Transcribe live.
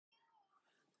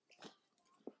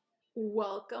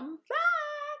Welcome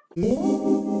back. Guys,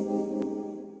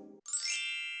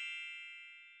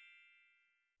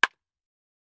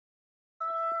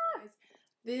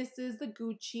 this is the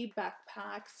Gucci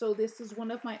backpack. So this is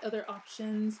one of my other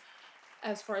options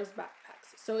as far as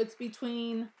backpacks. So it's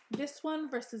between this one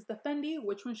versus the Fendi.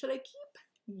 Which one should I keep?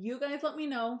 You guys let me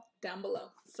know down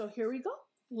below. So here we go.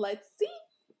 Let's see.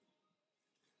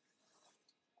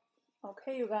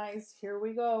 Okay, you guys, here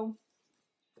we go.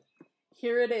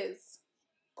 Here it is.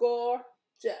 Gorgeous.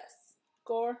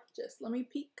 Gorgeous. Let me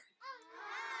peek.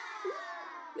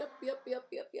 Yep.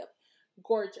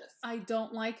 Gorgeous. I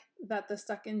don't like that the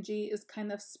second G is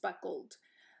kind of speckled.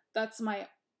 That's my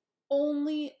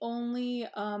only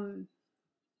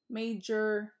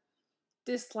major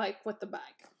dislike with the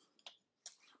bag.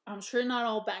 I'm sure not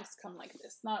all bags come like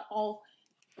this. Not all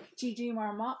Gucci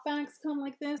Marmont bags come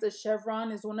like this. The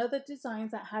chevron is one of the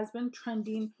designs that has been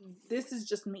trending. This is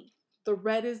just me. The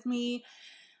red is me.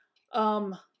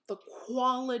 The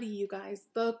quality, you guys,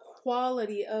 the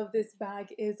quality of this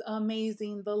bag is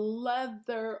amazing. The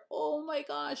leather, oh my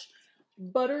gosh,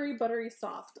 buttery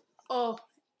soft. Oh,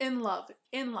 in love.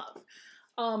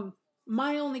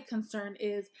 My only concern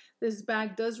is this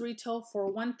bag does retail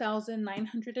for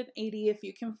 $1,980 if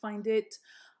you can find it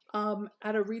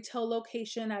at a retail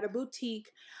location, at a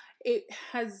boutique. It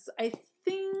has, I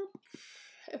think,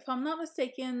 if I'm not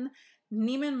mistaken,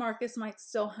 Neiman Marcus might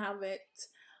still have it.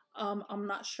 I'm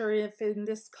not sure if in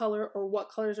this color or what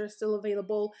colors are still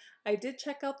available. I did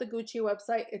check out the Gucci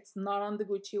website. It's not on the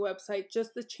Gucci website.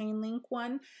 Just the chain link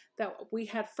one that we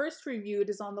had first reviewed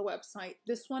is on the website.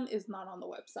 This one is not on the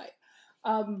website.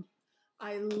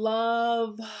 I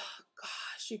love,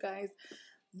 gosh, you guys,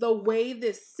 the way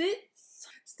this sits,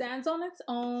 stands on its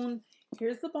own.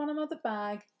 Here's the bottom of the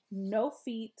bag. No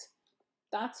feet.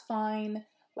 That's fine.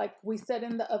 Like we said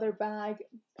in the other bag,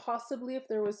 possibly if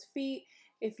there was feet,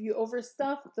 if you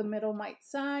overstuff, the middle might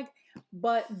sag,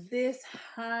 but this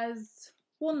has,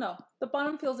 well, no, the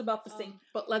bottom feels about the same.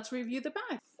 But let's review the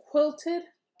bag. Quilted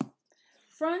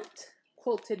front,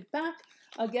 quilted back.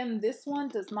 Again, this one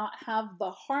does not have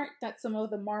the heart that some of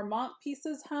the Marmont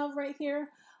pieces have right here.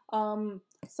 Some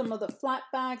of the flat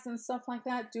bags and stuff like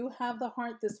that do have the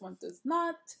heart. This one does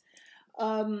not.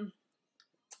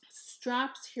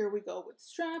 Straps, here we go with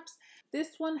straps.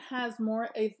 This one has more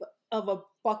of a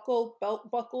buckle,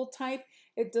 belt buckle type.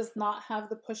 It does not have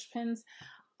the push pins.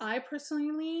 I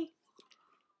personally,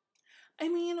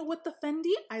 with the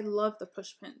Fendi, I love the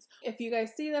push pins. If you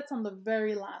guys see, that's on the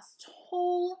very last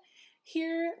hole.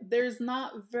 Here, there's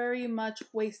not very much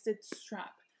wasted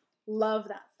strap. Love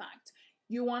that fact.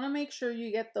 You want to make sure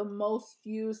you get the most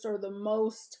use or the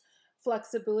most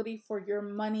flexibility for your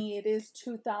money. It is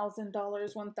 $2,000,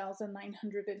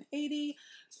 $1,980.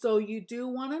 So you do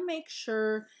want to make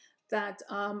sure that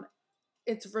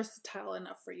it's versatile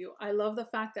enough for you. I love the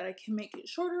fact that I can make it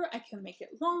shorter, I can make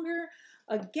it longer.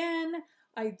 Again,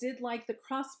 I did like the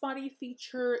crossbody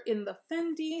feature in the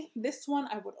Fendi. This one,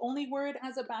 I would only wear it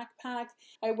as a backpack.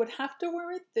 I would have to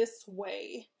wear it this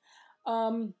way.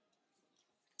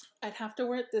 I'd have to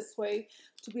wear it this way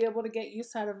to be able to get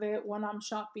use out of it when I'm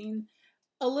shopping.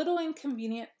 A little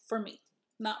inconvenient for me,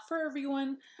 not for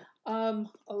everyone. A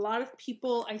lot of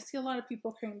people, I see a lot of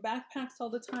people carrying backpacks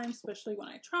all the time, especially when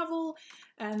I travel,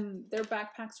 and their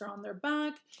backpacks are on their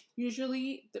back.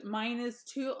 Usually mine is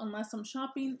too, unless I'm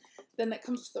shopping. Then it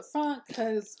comes to the front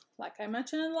because, like I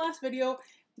mentioned in the last video,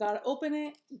 gotta open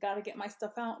it, gotta get my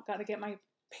stuff out, gotta get my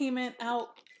payment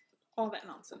out, all that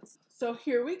nonsense. So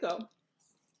here we go.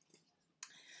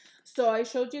 So I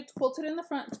showed you it's quilted in the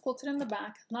front, it's quilted in the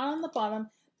back, not on the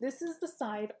bottom. This is the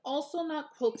side, also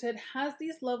not quilted, has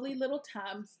these lovely little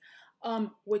tabs,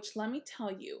 which let me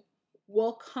tell you,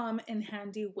 will come in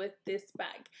handy with this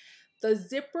bag. The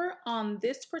zipper on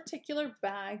this particular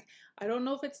bag, I don't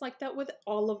know if it's like that with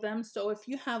all of them, so if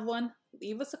you have one,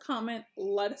 leave us a comment,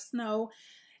 let us know,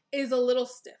 is a little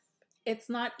stiff. It's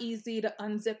not easy to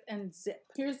unzip and zip.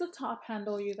 Here's the top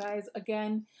handle, you guys.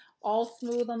 Again, all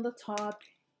smooth on the top.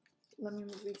 Let me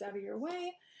move these out of your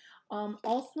way.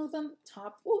 All smooth on the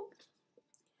top. Ooh.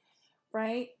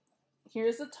 Right?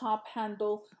 Here's the top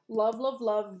handle. Love.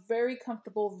 Very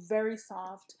comfortable, very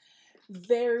soft,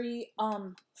 very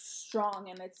strong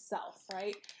in itself,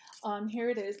 right? Here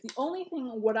it is. The only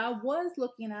thing, what I was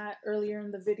looking at earlier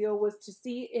in the video was to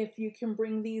see if you can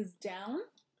bring these down.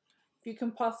 If you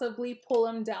can possibly pull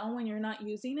them down when you're not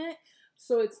using it,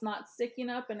 so it's not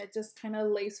sticking up and it just kind of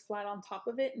lays flat on top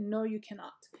of it. No, you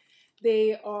cannot.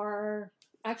 They are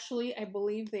actually, I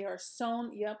believe they are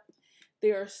sewn. Yep,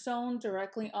 they are sewn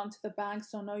directly onto the bag.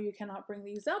 So no, you cannot bring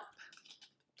these up.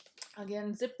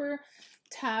 Again, zipper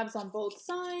tabs on both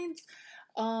sides.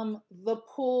 The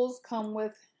pulls come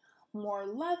with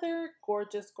more leather.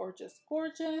 Gorgeous, gorgeous,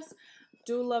 gorgeous.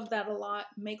 Do love that a lot.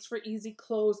 Makes for easy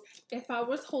close. If I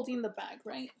was holding the bag,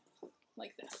 right,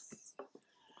 like this,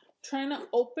 trying to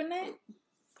open it,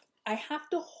 I have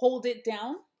to hold it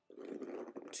down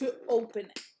to open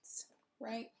it,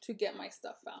 right, to get my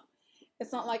stuff out.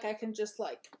 It's not like I can just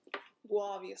like, well,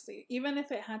 obviously, even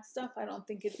if it had stuff, I don't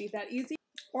think it'd be that easy.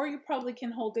 Or you probably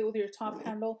can hold it with your top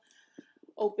handle,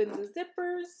 open the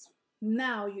zippers.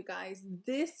 Now, you guys,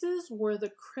 this is where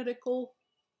the critical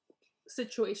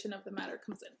situation of the matter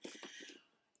comes in.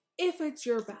 If it's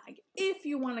your bag, if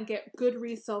you want to get good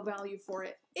resale value for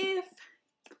it, if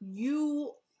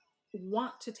you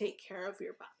want to take care of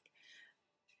your bag,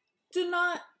 do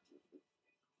not,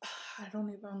 I don't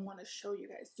even want to show you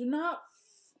guys, do not,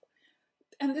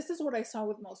 and this is what I saw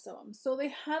with most of them. So they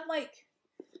had like,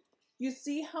 you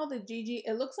see how the GG,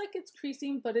 it looks like it's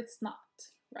creasing, but it's not,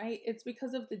 right? It's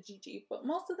because of the GG, but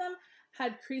most of them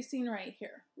had creasing right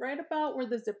here, right about where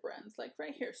the zipper ends, like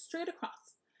right here, straight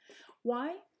across.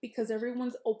 Why? Because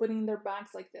everyone's opening their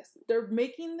bags like this. They're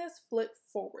making this flip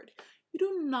forward. You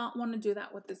do not want to do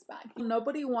that with this bag.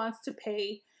 Nobody wants to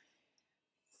pay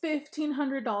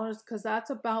 $1,500 because that's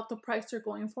about the price they're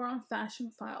going for on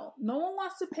Fashion File. No one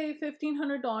wants to pay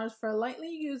 $1,500 for a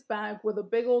lightly used bag with a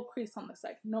big old crease on the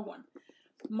side. No one.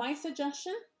 My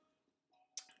suggestion,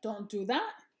 don't do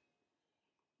that.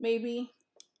 Maybe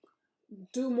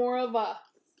do more of a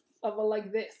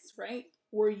like this, right?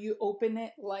 Where you open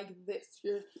it like this.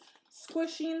 You're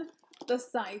squishing the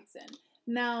sides in.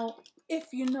 Now,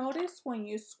 if you notice when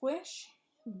you squish,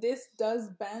 this does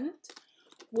bend.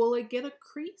 Will it get a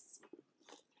crease?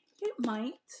 It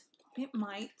might,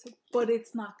 but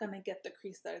it's not gonna get the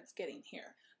crease that it's getting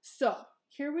here. So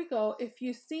here we go. If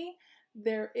you see,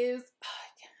 there is,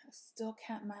 I still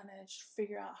can't manage,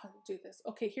 figure out how to do this.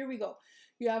 Okay, here we go.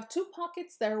 You have two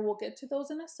pockets there. We'll get to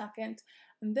those in a second.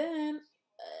 And then,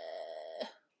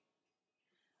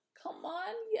 come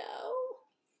on,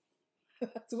 yo.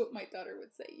 That's what my daughter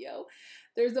would say, yo.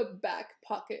 There's a back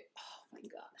pocket. Oh my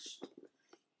gosh.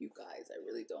 You guys, I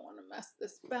really don't want to mess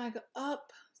this bag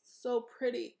up. So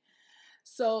pretty.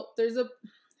 So there's a,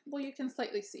 well, you can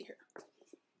slightly see here.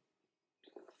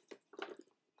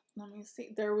 Let me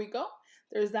see. There we go.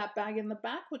 There's that bag in the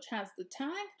back, which has the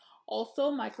tag.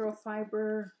 Also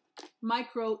microfiber, why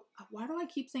do I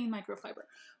keep saying microfiber?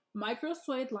 Micro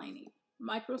suede lining.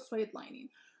 Micro suede lining.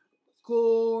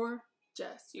 Gorgeous,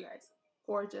 you guys.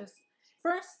 Gorgeous.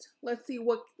 First, let's see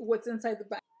what's inside the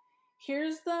bag.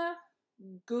 Here's the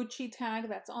Gucci tag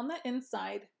that's on the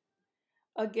inside.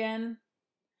 Again,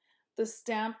 the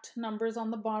stamped numbers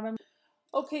on the bottom.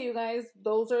 Okay, you guys,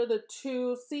 those are the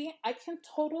two. See, I can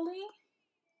totally,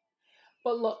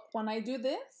 but look, when I do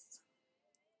this,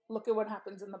 look at what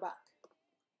happens in the back.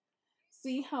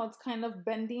 See how it's kind of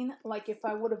bending, like if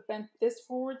I would have bent this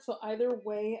forward. So either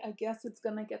way, I guess it's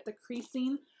gonna get the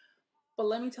creasing. But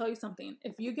let me tell you something.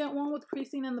 If you get one with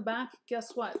creasing in the back,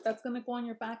 guess what? That's gonna go on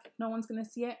your back. No one's gonna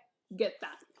see it. Get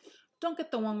that. Don't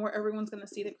get the one where everyone's gonna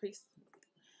see the crease.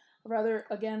 Rather,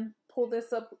 again, pull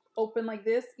this up open like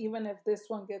this, even if this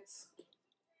one gets,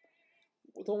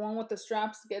 the one with the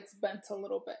straps gets bent a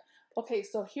little bit. Okay,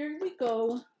 so here we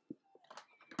go.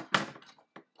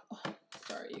 Oh,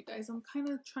 sorry, you guys. I'm kind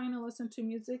of trying to listen to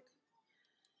music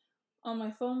on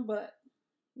my phone, but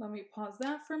let me pause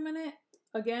that for a minute.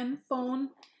 Again, phone,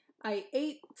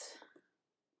 i8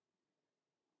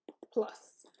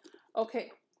 Plus.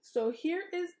 Okay, so here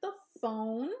is the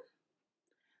phone.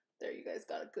 There, you guys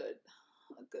got a good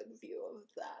view of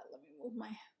that. Let me move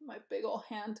my big old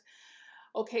hand.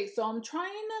 Okay, so I'm trying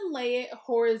to lay it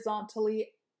horizontally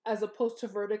as opposed to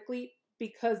vertically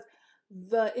because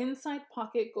the inside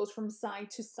pocket goes from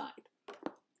side to side.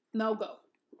 Now go.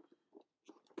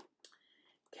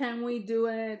 Can we do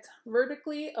it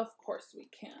vertically? Of course we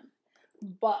can.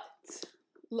 But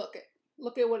look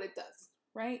at what it does,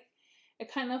 right?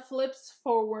 It kind of flips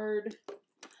forward.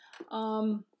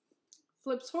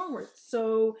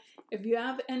 So if you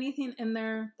have anything in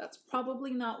there, that's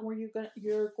probably not where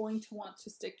you're going to want to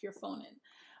stick your phone in.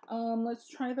 Let's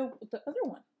try the other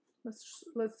one.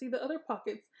 Let's see the other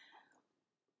pockets.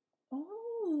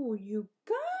 Oh, you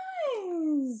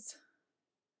guys,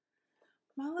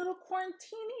 my little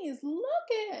quarantinis,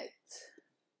 look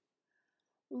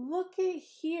at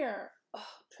here.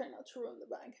 Oh, try not to ruin the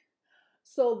bag.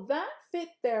 So that fit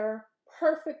there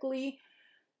perfectly.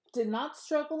 Did not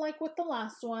struggle like with the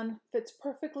last one. Fits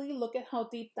perfectly. Look at how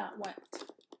deep that went.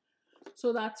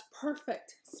 So that's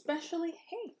perfect. Especially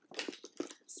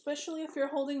if you're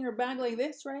holding your bag like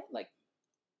this, right? Like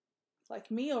like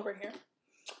me over here,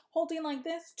 holding like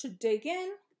this to dig in.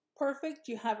 Perfect.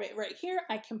 You have it right here.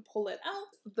 I can pull it out.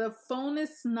 The phone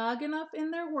is snug enough in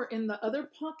there. We're in the other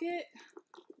pocket.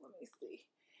 Let me see.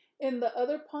 In the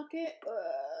other pocket,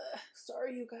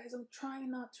 sorry you guys, I'm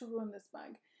trying not to ruin this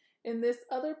bag. In this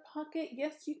other pocket,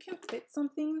 yes, you can fit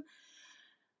something.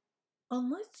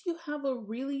 Unless you have a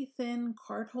really thin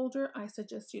card holder, I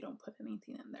suggest you don't put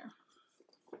anything in there.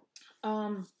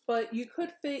 But you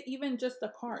could fit even just a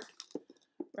card,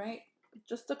 right?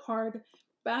 Just a card.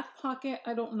 Back pocket,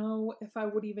 I don't know if I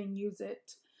would even use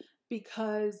it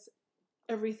because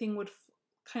everything would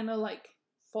kind of like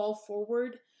fall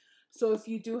forward. So if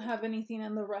you do have anything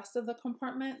in the rest of the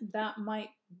compartment, that might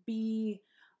be,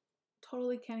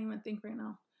 totally can't even think right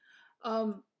now.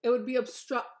 It would be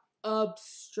obstructing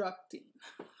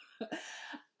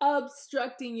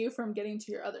obstructing you from getting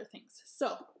to your other things.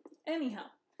 So anyhow,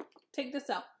 take this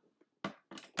out.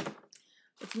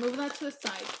 Let's move that to the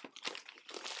side.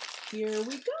 Here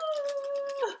we go.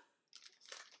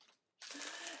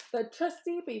 The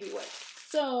trusty baby wipes.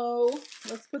 So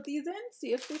let's put these in,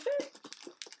 see if they fit.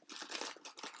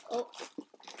 Oh,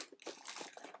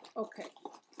 okay.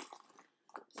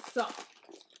 So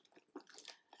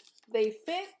they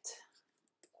fit.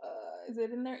 Is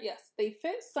it in there? Yes, they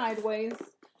fit sideways.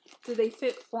 Do they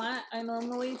fit flat? I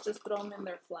normally just throw them in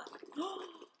there flat.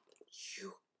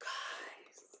 You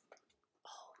guys.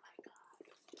 Oh my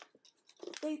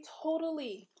God. They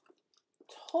totally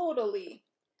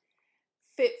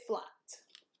fit flat.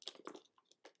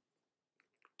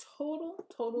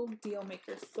 Total deal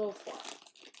maker so far.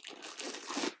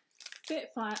 Fit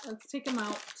flat. Let's take them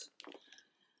out.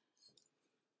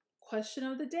 Question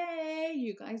of the day.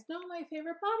 You guys know my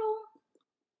favorite bottle.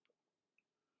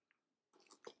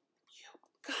 You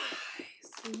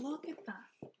guys, look at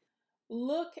that.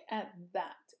 Look at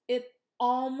that. It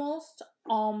almost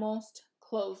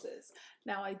closes.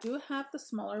 Now I do have the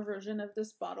smaller version of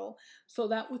this bottle, so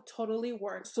that would totally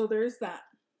work. So there's that.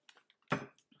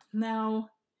 Now,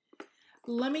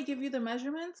 let me give you the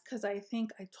measurements because I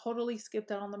think I totally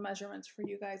skipped out on the measurements for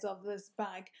you guys of this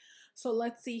bag. So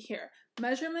let's see here.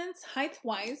 Measurements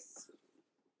height-wise.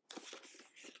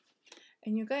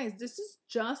 And you guys, this is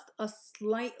just a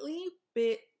slightly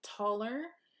bit taller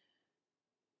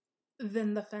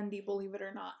than the Fendi, believe it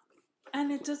or not.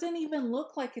 And it doesn't even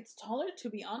look like it's taller, to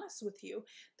be honest with you.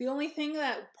 The only thing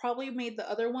that probably made the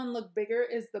other one look bigger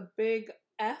is the big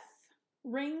F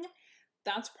ring.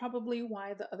 That's probably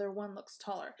why the other one looks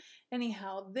taller.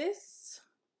 Anyhow, this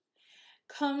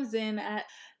comes in at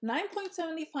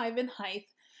 9.75 in height,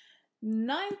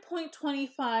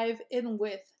 9.25 in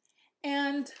width,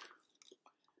 and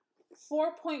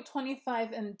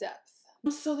 4.25 in depth.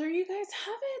 So there you guys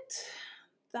have it.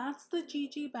 That's the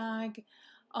Gucci bag,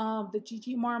 the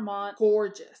Gucci Marmont.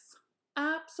 Gorgeous.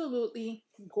 Absolutely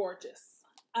gorgeous.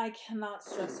 I cannot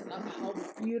stress enough how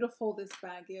beautiful this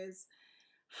bag is,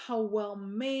 how well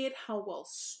made, how well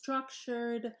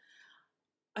structured.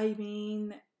 I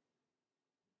mean,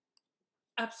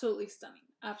 absolutely stunning.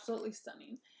 Absolutely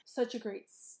stunning. Such a great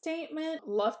statement.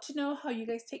 Love to know how you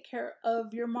guys take care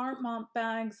of your Marmont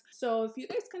bags. So if you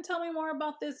guys can tell me more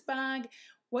about this bag,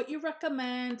 what you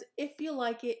recommend, if you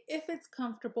like it, if it's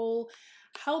comfortable,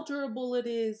 how durable it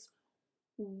is,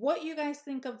 what you guys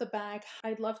think of the bag,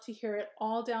 I'd love to hear it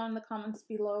all down in the comments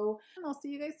below. And I'll see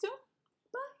you guys soon.